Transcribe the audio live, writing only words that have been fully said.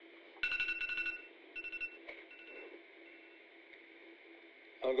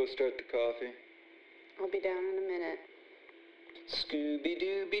I'll go start the coffee. I'll be down in a minute.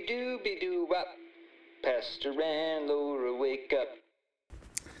 Scooby-Dooby-Dooby-Doo-Wop. Pastor and Laura, wake up.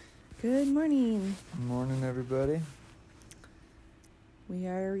 Good morning. Good morning, everybody. We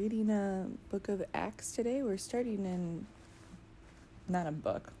are reading a book of Acts today. We're starting in, not a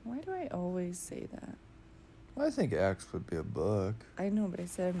book. Why do I always say that? Well, I think Acts would be a book. I know, but I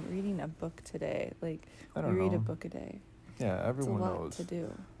said I'm reading a book today. Like, I we don't read know. a book a day. Yeah, everyone it's a lot knows. to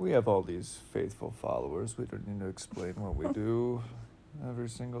do. We have all these faithful followers. We don't need to explain what we do every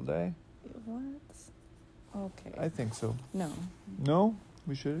single day. What? Okay. I think so. No. No?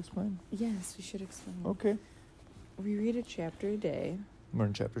 We should explain? Yes, we should explain. Okay. We read a chapter a day. We're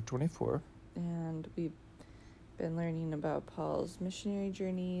in chapter 24. And we've been learning about Paul's missionary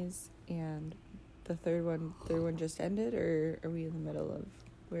journeys, and the third one just ended, or are we in the middle of,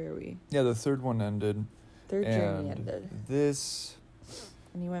 where are we? Yeah, the third one ended. Third journey ended. And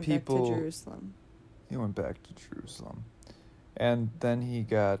he went back to Jerusalem. He went back to Jerusalem. And then he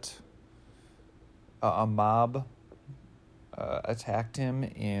got a mob attacked him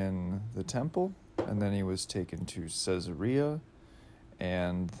in the temple, and then he was taken to Caesarea,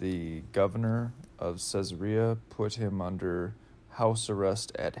 and the governor of Caesarea put him under house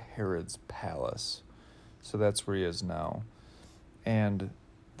arrest at Herod's palace. So that's where he is now. And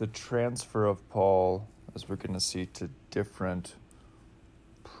the transfer of Paul, as we're going to see, to different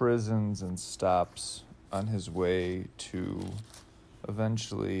prisons and stops on his way to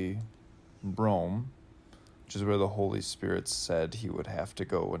eventually Rome, which is where the Holy Spirit said he would have to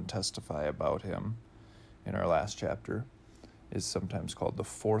go and testify about him in our last chapter, is sometimes called the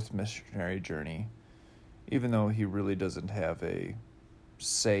fourth missionary journey, even though he really doesn't have a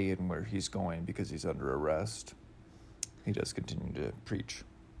say in where he's going because he's under arrest. He does continue to preach.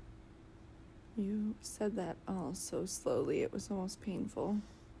 You said that all so slowly, it was almost painful.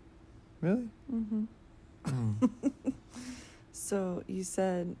 Really? Mm-hmm. So you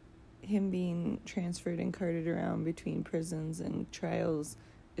said him being transferred and carted around between prisons and trials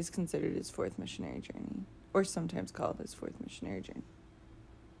is considered his fourth missionary journey, or sometimes called his fourth missionary journey.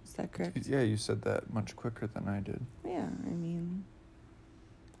 Is that correct? Yeah, you said that much quicker than I did. Yeah, I mean,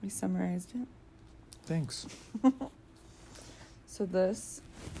 we summarized it. Thanks. So this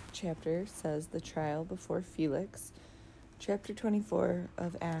chapter says the trial before Felix, chapter 24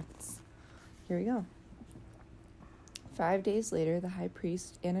 of Acts. Here we go. 5 days later, the high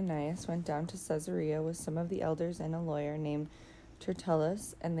priest Ananias went down to Caesarea with some of the elders and a lawyer named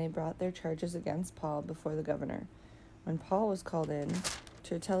Tertullus, and they brought their charges against Paul before the governor. When Paul was called in,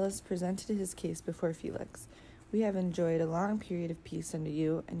 Tertullus presented his case before Felix. We have enjoyed a long period of peace unto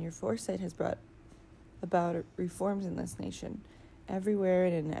you, and your foresight has brought about reforms in this nation. Everywhere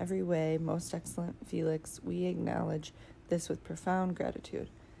and in every way, most excellent Felix, we acknowledge this with profound gratitude.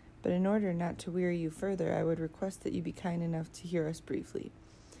 But in order not to weary you further, I would request that you be kind enough to hear us briefly.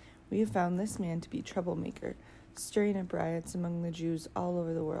 We have found this man to be a troublemaker, stirring up riots among the Jews all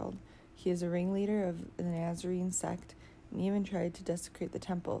over the world. He is a ringleader of the Nazarene sect, and even tried to desecrate the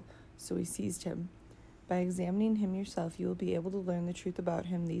temple, so we seized him. By examining him yourself, you will be able to learn the truth about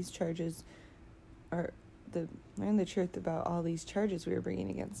him. Learn the truth about all these charges we are bringing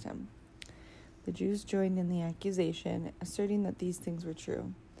against him. The Jews joined in the accusation, asserting that these things were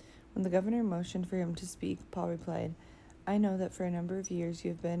true. When the governor motioned for him to speak, Paul replied, I know that for a number of years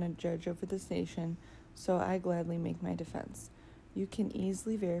you have been a judge over this nation, so I gladly make my defense. You can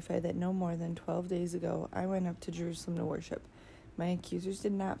easily verify that no more than 12 days ago I went up to Jerusalem to worship. My accusers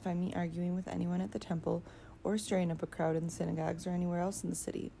did not find me arguing with anyone at the temple or stirring up a crowd in synagogues or anywhere else in the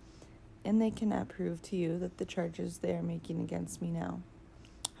city. And they cannot prove to you that the charges they are making against me now.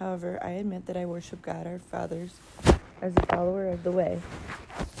 However, I admit that I worship God our fathers as a follower of the way,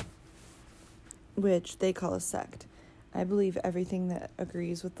 which they call a sect. I believe everything that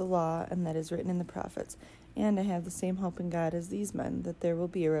agrees with the law and that is written in the prophets, and I have the same hope in God as these men, that there will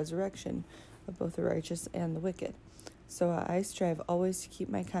be a resurrection of both the righteous and the wicked. So I strive always to keep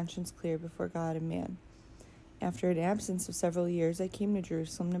my conscience clear before God and man. After an absence of several years, I came to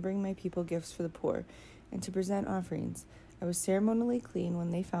Jerusalem to bring my people gifts for the poor and to present offerings. I was ceremonially clean when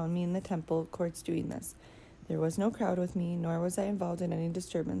they found me in the temple courts doing this. There was no crowd with me, nor was I involved in any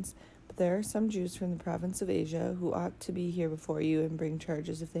disturbance, but there are some Jews from the province of Asia who ought to be here before you and bring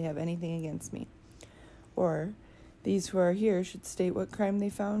charges if they have anything against me. Or these who are here should state what crime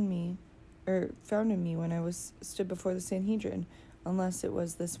they found in me when I stood before the Sanhedrin, unless it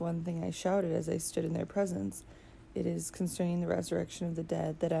was this one thing I shouted as I stood in their presence. It is concerning the resurrection of the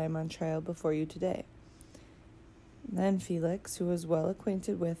dead that I am on trial before you today. Then Felix, who was well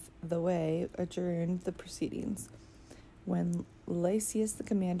acquainted with the way, adjourned the proceedings. When Lysias the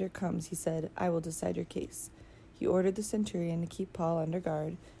commander comes, he said, "I will decide your case." He ordered the centurion to keep Paul under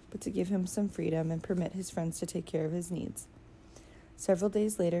guard, but to give him some freedom and permit his friends to take care of his needs. Several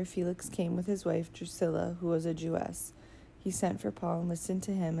days later, Felix came with his wife Drusilla, who was a Jewess. He sent for Paul and listened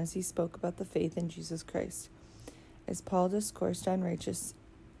to him as he spoke about the faith in Jesus Christ. As Paul discoursed on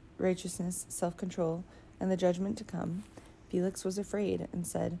righteousness, self-control, and the judgment to come, Felix was afraid and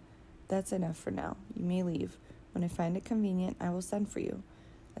said, "That's enough for now. You may leave. When I find it convenient, I will send for you."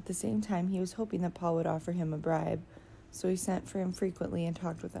 At the same time, he was hoping that Paul would offer him a bribe, so he sent for him frequently and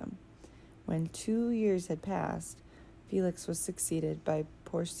talked with him. When 2 years had passed, Felix was succeeded by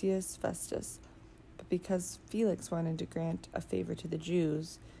Porcius Festus, but because Felix wanted to grant a favor to the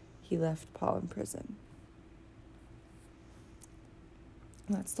Jews, he left Paul in prison.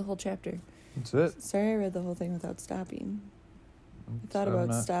 That's the whole chapter. That's it. Sorry I read the whole thing without stopping. I thought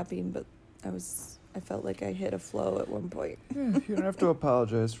about stopping, but I felt like I hit a flow at one point. Yeah, you don't have to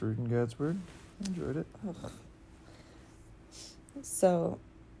apologize for reading God's Word. I enjoyed it. So,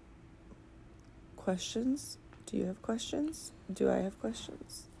 questions? Do you have questions? Do I have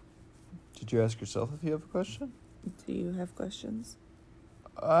questions? Did you ask yourself if you have a question? Do you have questions?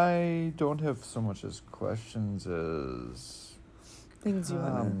 I don't have so much as questions as Things you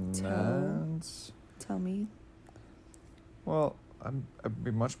want to comments. tell me? Well, I'd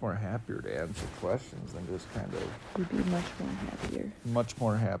be much more happier to answer questions than just kind of... You'd be much more happier. Much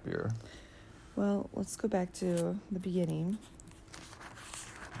more happier. Well, let's go back to the beginning.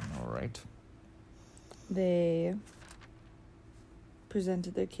 All right. They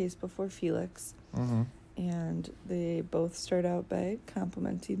presented their case before Felix, Mm-hmm. and they both start out by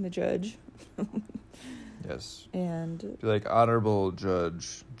complimenting the judge. Yes. And Be like, Honorable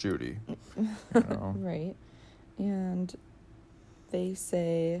Judge Judy. You know? right. And they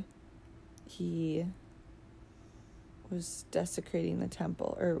say he was desecrating the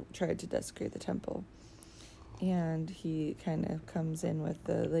temple, or tried to desecrate the temple. And he kind of comes in with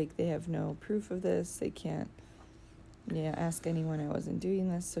the, like, they have no proof of this. They can't, ask anyone I wasn't doing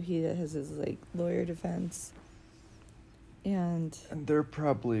this. So he has his, lawyer defense. And their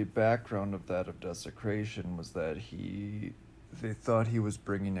probably background of that of desecration was that they thought he was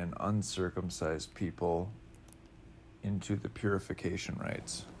bringing in uncircumcised people into the purification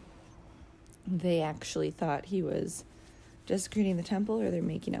rites. they actually thought he was desecrating the temple, or they're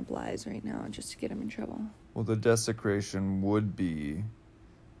making up lies right now just to get him in trouble. Well, the desecration would be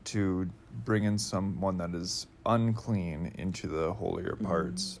to bring in someone that is unclean into the holier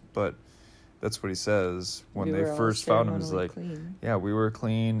parts. But that's what he says when they first found him. Is like, clean. yeah, we were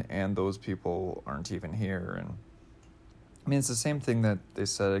clean, and those people aren't even here. And I mean, it's the same thing that they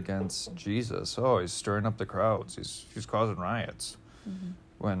said against Jesus. Oh, he's stirring up the crowds. He's causing riots. Mm-hmm.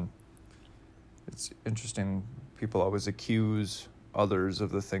 When it's interesting, people always accuse others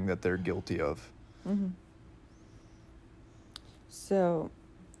of the thing that they're guilty of. Mm-hmm. So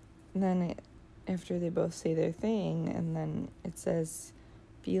then after they both say their thing, and then it says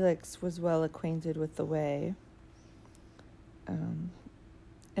Felix was well acquainted with the way.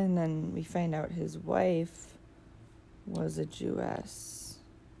 And then we find out his wife was a Jewess,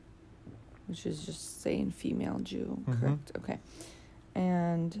 which is just saying female Jew, correct? Okay.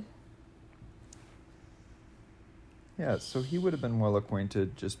 And yeah, so he would have been well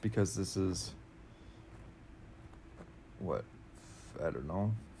acquainted just because this is, what, I don't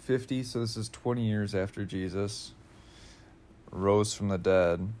know, 50, so this is 20 years after Jesus rose from the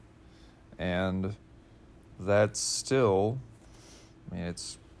dead, and that's still, I mean,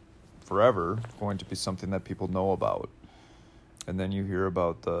 it's forever going to be something that people know about. And then you hear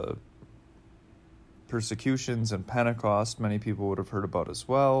about the persecutions and Pentecost, many people would have heard about as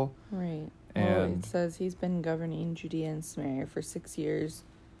well. right. And Well, it says he's been governing Judea and Samaria for 6 years,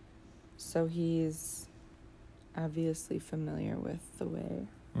 so he's obviously familiar with the way.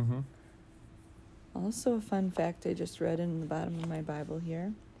 Mm-hmm. Also, a fun fact I just read in the bottom of my Bible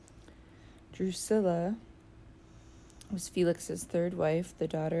here. Drusilla was Felix's third wife, the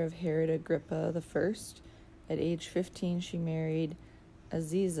daughter of Herod Agrippa I. At age 15, she married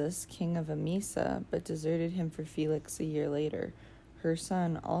Azizus, king of Emesa, but deserted him for Felix a year later. Her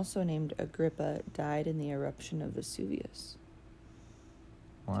son, also named Agrippa, died in the eruption of Vesuvius.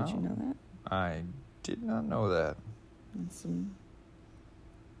 Wow. Did you know that? I did not know that.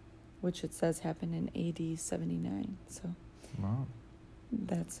 Which it says happened in AD 79. So Wow.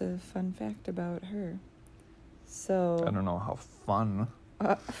 that's a fun fact about her. So I don't know how fun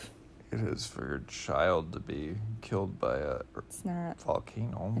it is for your child to be killed by a it's not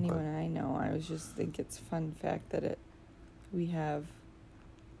volcano. anyone I know. I was just think it's a fun fact that we have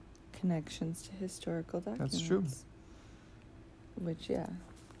connections to historical documents. That's true. which, yeah,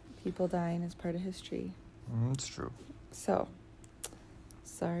 people dying is part of history. It's true. So,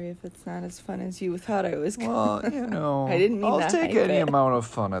 sorry if it's not as fun as you thought I was going Well, I didn't mean I'll to take hype any it. amount of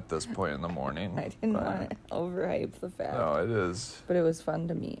fun at this point in the morning. I didn't but- want to overhype the fact. No, it is. But it was fun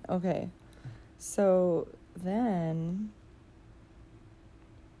to me. Okay. So then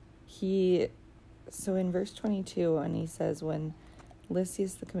so in verse 22, when he says, when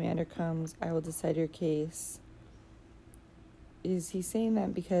Lysias the commander comes, I will decide your case. Is he saying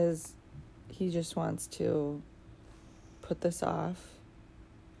that because he just wants to put this off?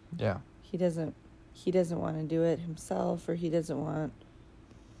 Yeah. He doesn't want to do it himself, or he doesn't want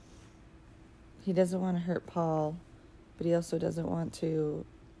to hurt Paul, but he also doesn't want to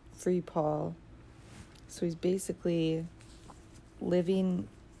free Paul. So he's basically living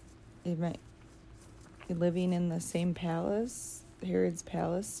in the same palace, Herod's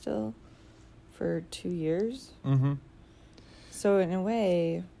palace, still for 2 years. Mm-hmm. So in a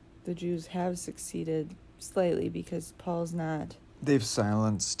way, the Jews have succeeded slightly because Paul's not. They've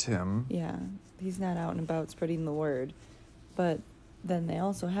silenced him. Yeah, he's not out and about spreading the word. But then they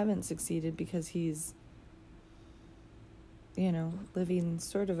also haven't succeeded because he's, living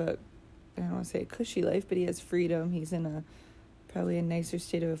sort of I don't want to say a cushy life, but he has freedom. He's in probably a nicer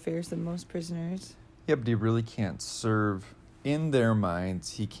state of affairs than most prisoners. Yeah, but he really can't serve, in their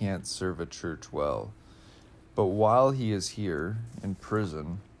minds, he can't serve a church well. But while he is here in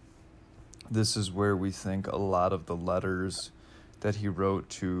prison, this is where we think a lot of the letters that he wrote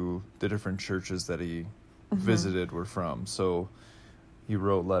to the different churches that he visited were from. So he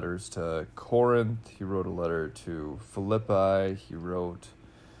wrote letters to Corinth, he wrote a letter to Philippi, he wrote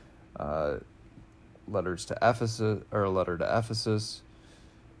letters to Ephesus, or a letter to Ephesus.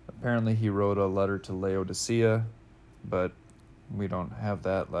 Apparently he wrote a letter to Laodicea, but we don't have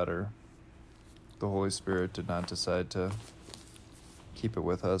that letter. The Holy Spirit did not decide to keep it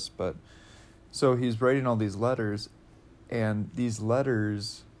with us, but so he's writing all these letters, and these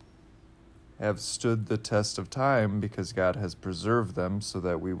letters have stood the test of time because God has preserved them so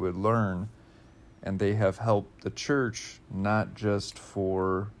that we would learn, and they have helped the church not just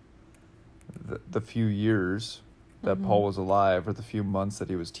for the few years that Paul was alive or the few months that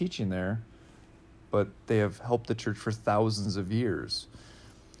he was teaching there, but they have helped the church for thousands of years.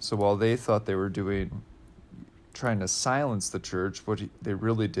 So while they thought they were trying to silence the church, what they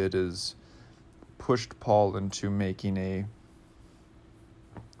really did is pushed Paul into making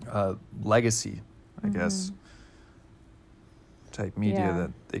a legacy, I guess, type media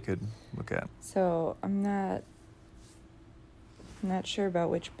that they could look at. So I'm not sure about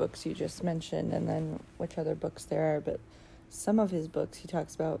which books you just mentioned and then which other books there are, but some of his books he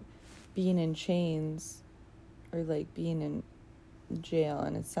talks about being in chains or like being in jail,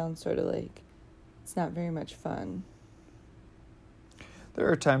 and it sounds sort of like it's not very much fun. There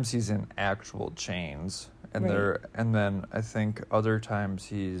are times he's in actual chains, and Right. and then I think other times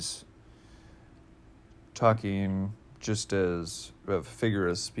he's talking just as a figure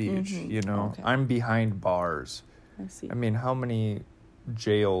of speech. Okay. I'm behind bars. I see. I mean, how many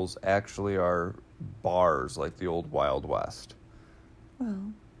jails actually are bars like the old Wild West?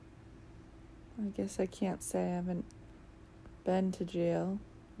 Well, I guess I can't say I haven't been to jail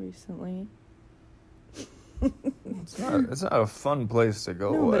recently. It's not a fun place to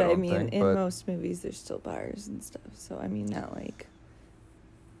go. No, but I don't mean, think, in but most movies, there's still bars and stuff. So, I mean, not like...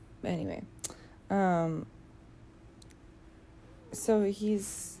 Anyway. So,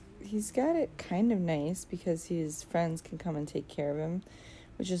 he's got it kind of nice because his friends can come and take care of him,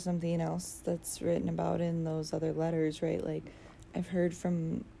 which is something else that's written about in those other letters, right? Like, I've heard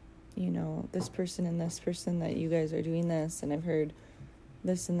from, this person and this person that you guys are doing this, and I've heard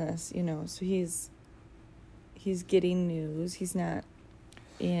this and this, So, he's getting news. He's not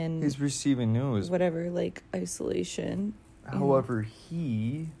in... he's receiving news. whatever, like, isolation. However,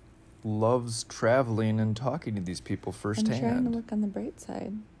 he loves traveling and talking to these people firsthand. I'm trying to look on the bright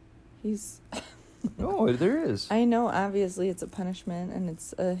side. He's... No, there is. I know, obviously, it's a punishment and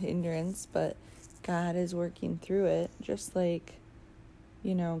it's a hindrance, but God is working through it, just like,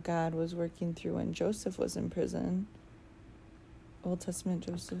 God was working through when Joseph was in prison. Old Testament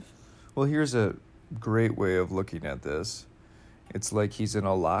Joseph. Well, here's a great way of looking at this. It's like he's in a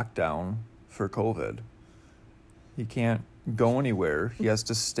lockdown for COVID. He can't go anywhere. He has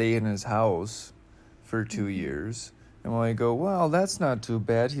to stay in his house for 2 years. And when I go, well, that's not too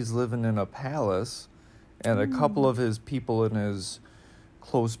bad. He's living in a palace, and a couple of his people in his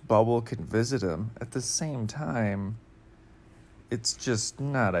close bubble can visit him. At the same time, it's just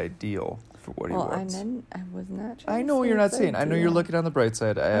not ideal for what he wants. I was not trying I to know say you're not it's saying. I know you're ideal. looking on the bright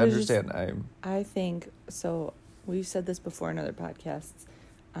side. I I was just- understand. I think, so we've said this before in other podcasts.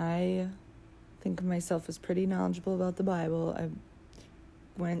 I think of myself as pretty knowledgeable about the Bible. I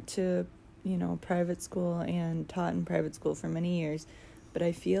went to, private school and taught in private school for many years. But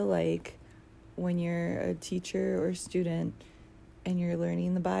I feel like when you're a teacher or student and you're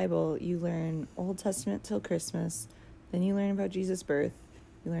learning the Bible, you learn Old Testament till Christmas. Then you learn about Jesus' birth.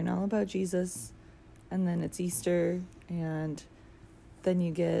 You learn all about Jesus. And then it's Easter. And then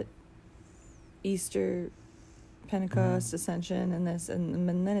you get Easter, Pentecost, Ascension, and this. And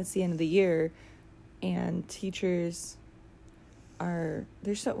then it's the end of the year. And teachers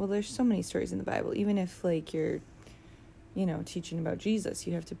there's so many stories in the Bible. Even if you're teaching about Jesus,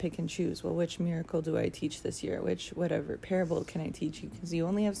 you have to pick and choose. Well, which miracle do I teach this year? Which whatever parable can I teach you? Because you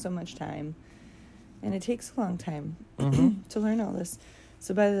only have so much time, and it takes a long time to learn all this.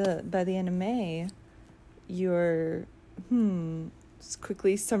 So by the end of May, you're just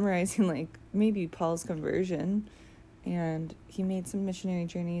quickly summarizing maybe Paul's conversion, and he made some missionary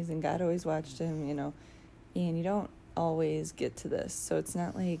journeys, and God always watched him, and you don't always get to this. So it's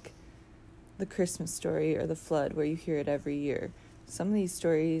not like the Christmas story or the flood where you hear it every year. Some of these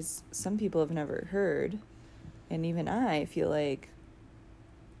stories, some people have never heard, and even I feel like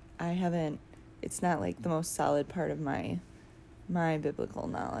it's not the most solid part of my biblical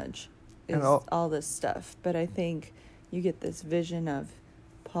knowledge is all this stuff. But I think you get this vision of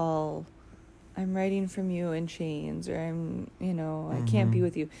Paul, I'm writing from you in chains, or I can't be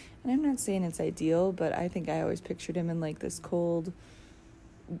with you. And I'm not saying it's ideal, but I think I always pictured him in this cold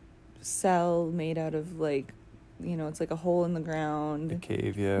cell made out of it's like a hole in the ground. A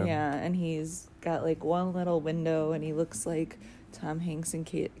cave, yeah. Yeah, and he's got one little window, and he looks like Tom Hanks in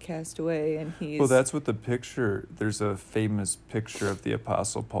Castaway, and he's... Well, that's what there's a famous picture of the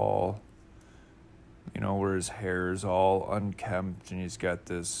Apostle Paul, where his hair is all unkempt, and he's got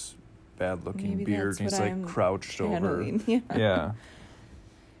this bad-looking beard, and he's crouched over. Yeah.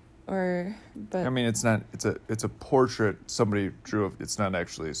 But I mean, it's a portrait somebody drew. It's not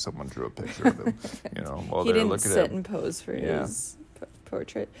actually someone drew a picture of him. While he they're didn't looking sit at and pose for his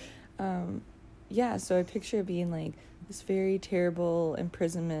portrait. So I picture it being this very terrible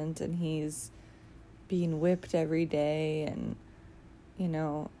imprisonment, and he's being whipped every day, and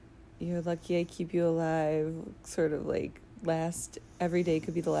you're lucky I keep you alive. Sort of every day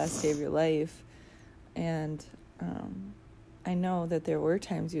could be the last day of your life, and I know that there were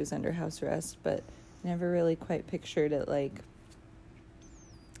times he was under house arrest, but never really quite pictured it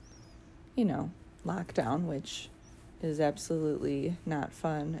lockdown, which is absolutely not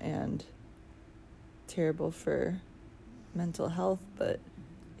fun and terrible for mental health, but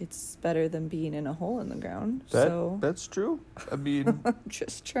it's better than being in a hole in the ground. That's true. I mean, I'm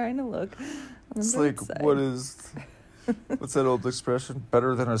just trying to look on it's the side. What's that old expression?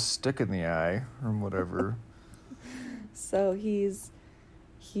 Better than a stick in the eye, or whatever. So he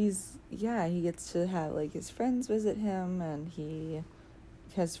gets to have his friends visit him, and he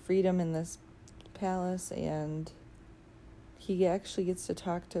has freedom in this palace, and he actually gets to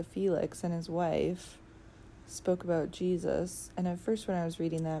talk to Felix, and his wife spoke about Jesus. And at first when I was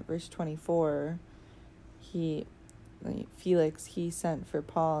reading that, verse 24, Felix, he sent for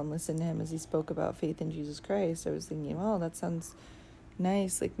Paul and listened to him as he spoke about faith in Jesus Christ. I was thinking, well, that sounds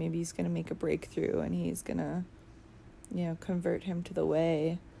nice. Maybe he's going to make a breakthrough, and he's going to convert him to the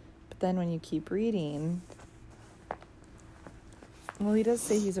way. But then when you keep reading, he does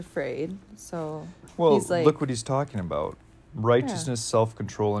say he's afraid. So he's look what he's talking about. Righteousness,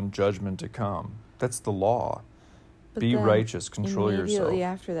 self-control, and judgment to come. That's the law. Be righteous, control yourself. Immediately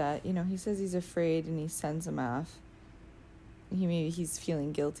after that, he says he's afraid, and he sends him off. He's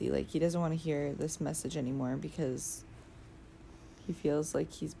feeling guilty. He doesn't want to hear this message anymore because he feels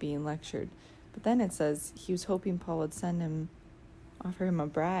like he's being lectured. But then it says he was hoping Paul would offer him a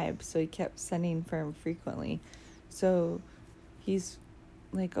bribe, so he kept sending for him frequently. So he's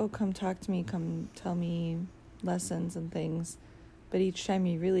oh, come talk to me, come tell me lessons and things. But each time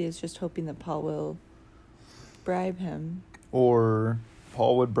he really is just hoping that Paul will bribe him. Or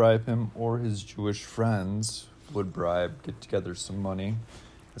Paul would bribe him, or his Jewish friends would get together some money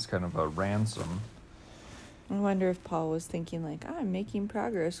as kind of a ransom. I wonder if Paul was thinking I'm making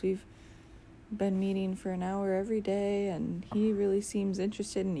progress. We've been meeting for an hour every day, and he really seems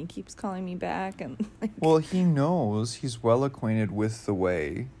interested, and he keeps calling me back, and well, he knows, he's well acquainted with the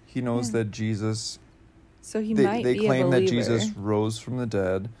way. He knows that Jesus, so he might be a believer. They claim that Jesus rose from the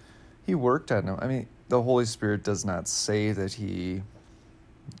dead. He worked on him. I mean, the Holy Spirit does not say that he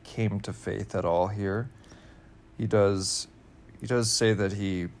came to faith at all here. He does say that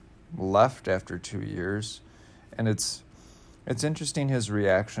he left after 2 years, and it's interesting his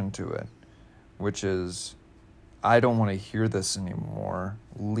reaction to it, which is I don't want to hear this anymore,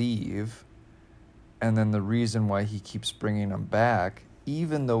 leave. And then the reason why he keeps bringing him back,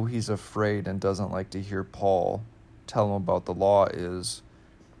 even though he's afraid and doesn't like to hear Paul tell him about the law, is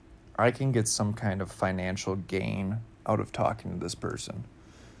I can get some kind of financial gain out of talking to this person.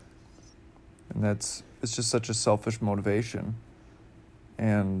 And it's just such a selfish motivation.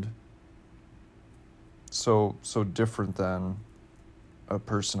 And so different than a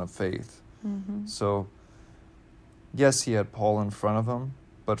person of faith. Mm-hmm. So, yes, he had Paul in front of him,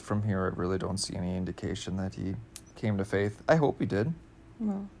 but from here I really don't see any indication that he came to faith. I hope he did.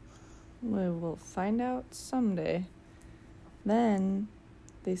 Well, we will find out someday. Then,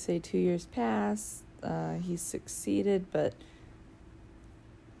 they say 2 years pass, he succeeded, but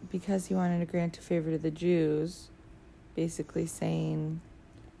because he wanted to grant a favor to the Jews, basically saying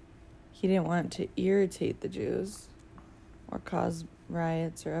he didn't want to irritate the Jews or cause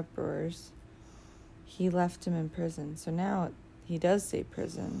riots or uproars, he left him in prison. So now he does say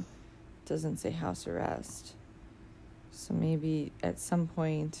prison, doesn't say house arrest. So maybe at some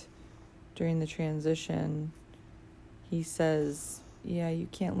point during the transition, he says, yeah, you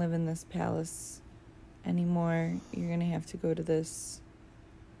can't live in this palace anymore. You're going to have to go to this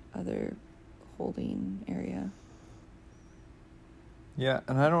other holding area. Yeah,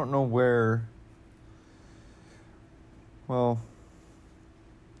 and I don't know where... Well,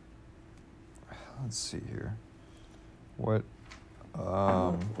 let's see here. What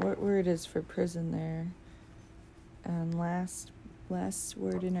word is for prison there? And last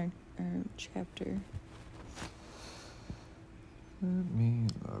word in our chapter. Let me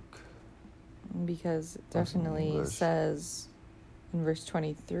look. Because it That's in definitely English. says in verse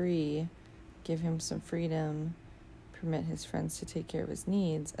 23, give him some freedom, permit his friends to take care of his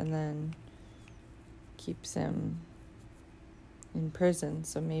needs, and then keeps him in prison.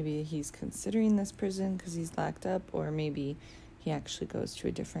 So maybe he's considering this prison because he's locked up, or maybe he actually goes to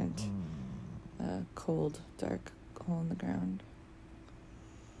a different cold, dark hole in the ground.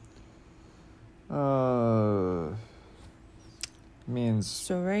 Means...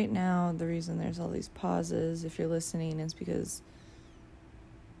 So right now, the reason there's all these pauses, if you're listening, is because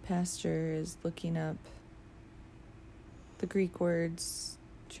Pastor is looking up the Greek words,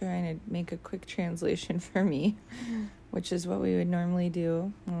 trying to make a quick translation for me, which is what we would normally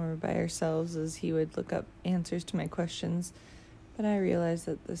do when we're by ourselves, is he would look up answers to my questions. But I realize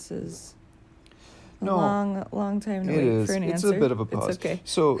that this is a long time to wait for an answer. It's a bit of a pause. It's okay.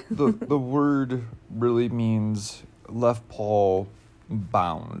 So the word really means left Paul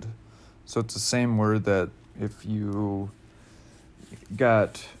bound. So it's the same word that if you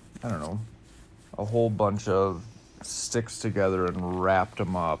got, I don't know, a whole bunch of sticks together and wrapped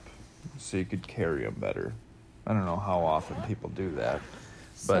them up so you could carry them better. I don't know how often people do that.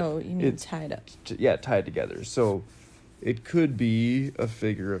 But So you mean tied up. Tied together. So it could be a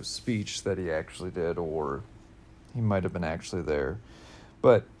figure of speech that he actually did, or he might have been actually there.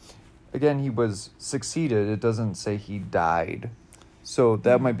 But again, he was succeeded. It doesn't say he died. So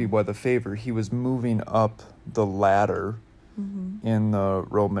that might be why the favor. He was moving up the ladder in the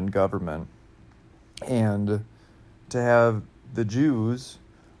Roman government. And to have the Jews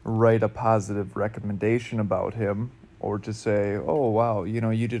write a positive recommendation about him, or to say, oh, wow,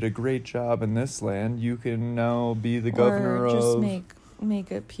 you did a great job in this land. You can now be the governor of... Or just make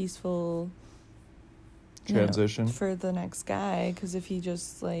a peaceful transition for the next guy. Because if he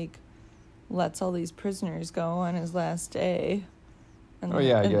just, lets all these prisoners go on his last day, and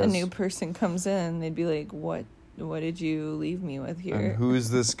a new person comes in, they'd be like, what did you leave me with here? And who's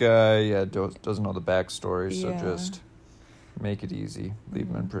this guy? Yeah, doesn't know the backstory, so just make it easy. Leave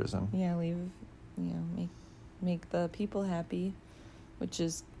him in prison. Yeah, make the people happy, which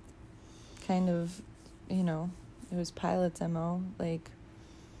is kind of, it was Pilate's MO. I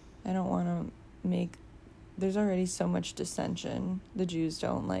don't want to make... There's already so much dissension. The Jews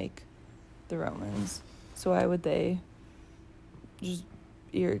don't like the Romans. So why would they just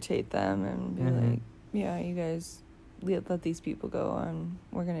irritate them and be like, yeah, you guys let these people go on.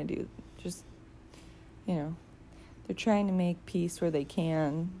 We're going to do just, they're trying to make peace where they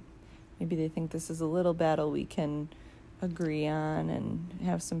can. Maybe they think this is a little battle we can agree on and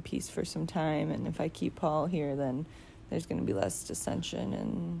have some peace for some time. And if I keep Paul here, then there's going to be less dissension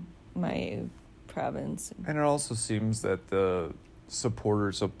in my province. And it also seems that the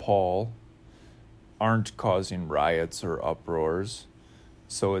supporters of Paul aren't causing riots or uproars.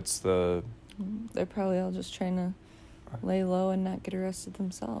 So it's they're probably all just trying to lay low and not get arrested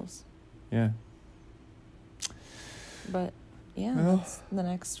themselves. Yeah. But, yeah, that's the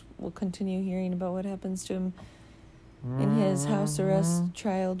next... We'll continue hearing about what happens to him in his house arrest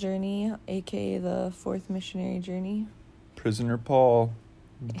trial journey, aka the fourth missionary journey. Prisoner Paul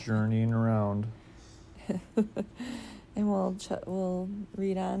journeying around. And we'll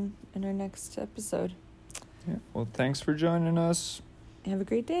read on in our next episode. Yeah. Well, thanks for joining us. Have a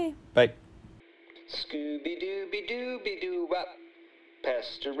great day. Bye. Scooby-Dooby-Dooby-Doo-Wop.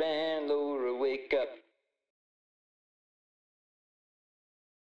 Pastor and Laura, wake up.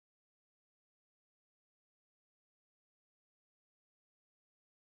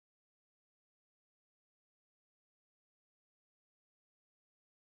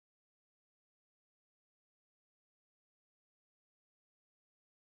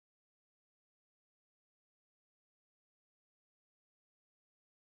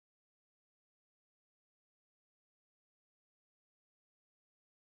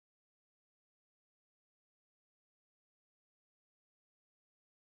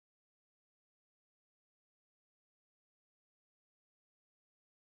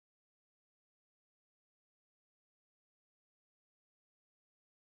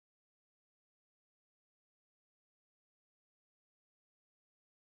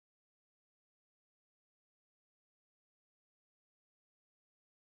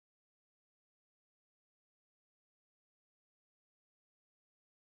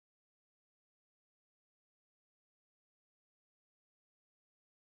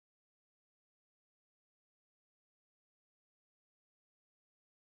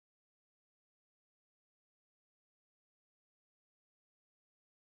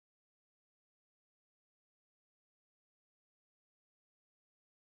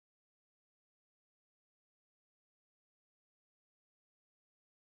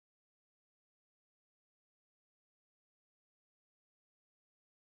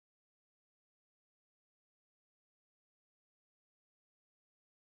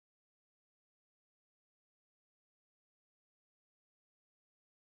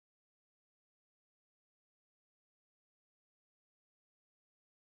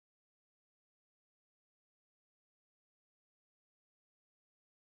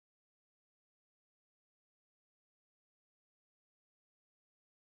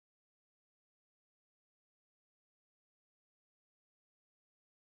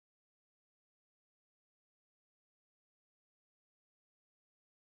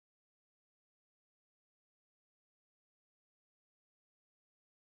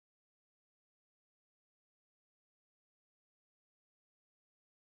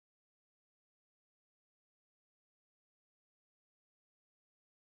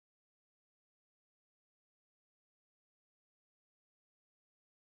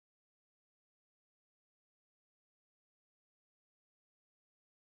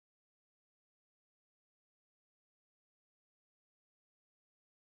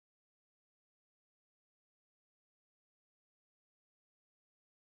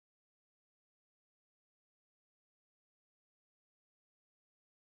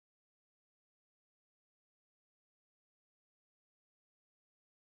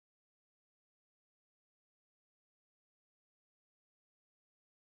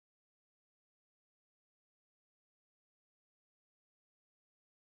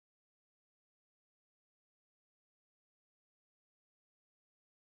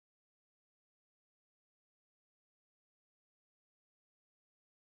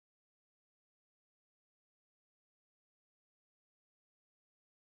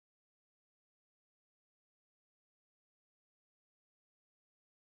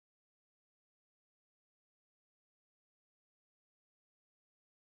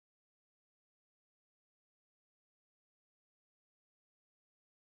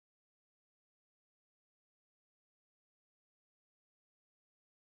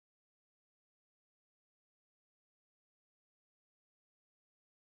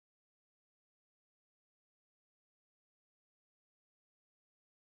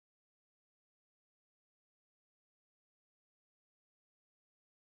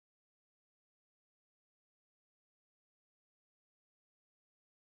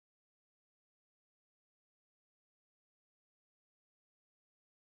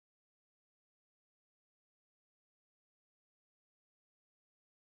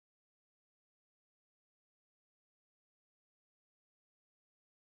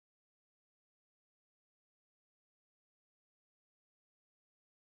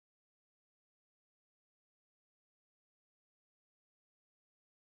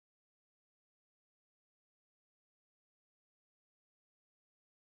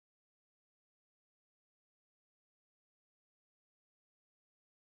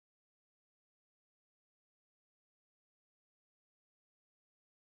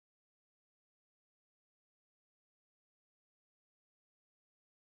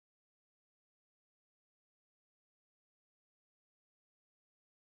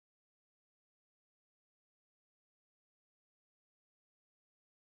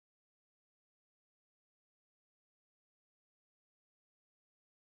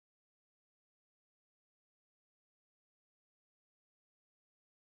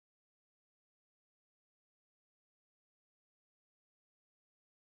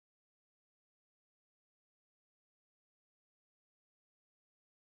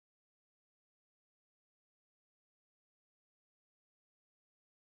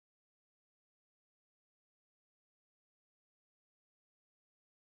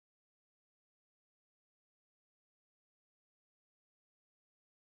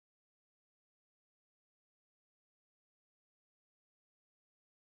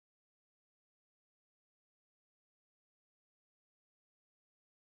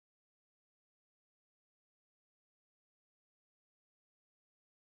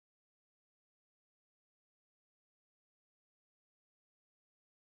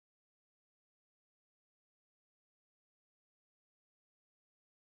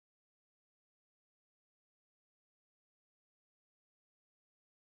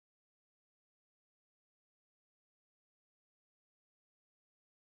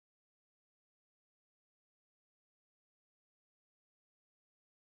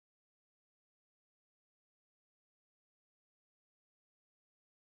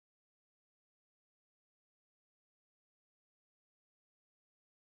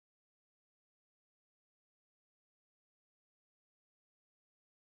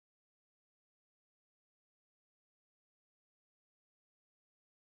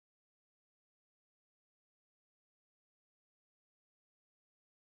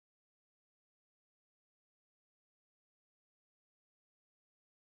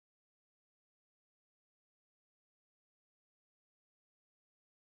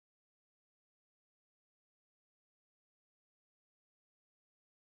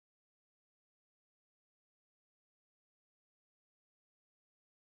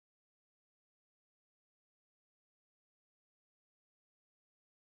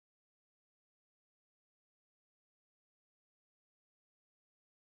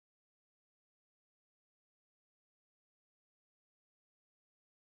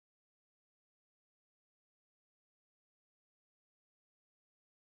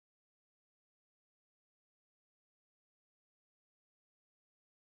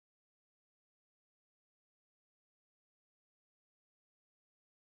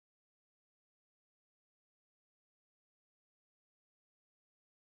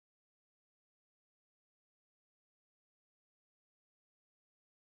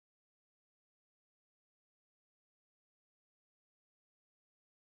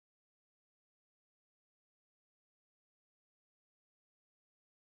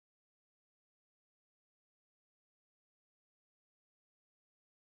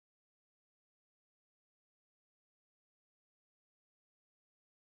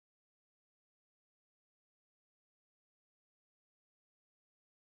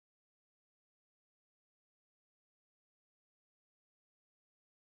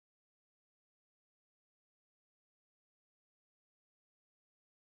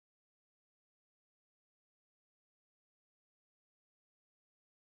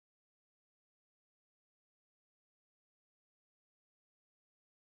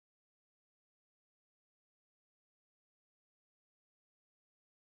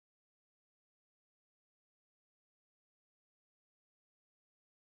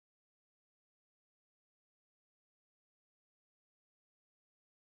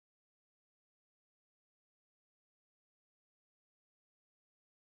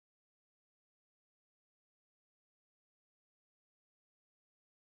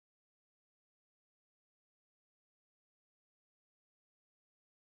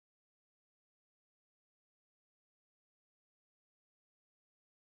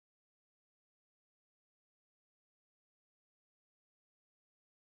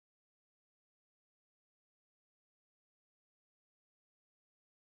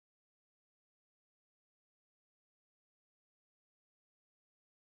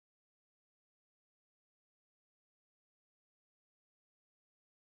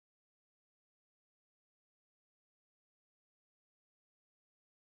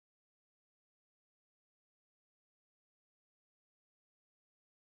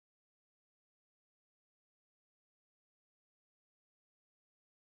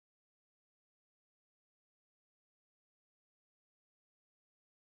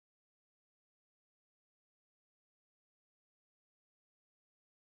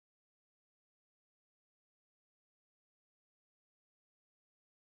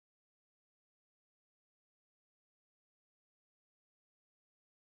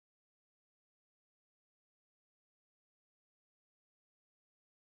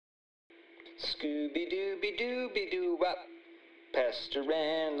 Scooby-Dooby-Dooby-Doo-Wop. Pastor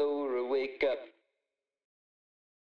and Laura, wake up.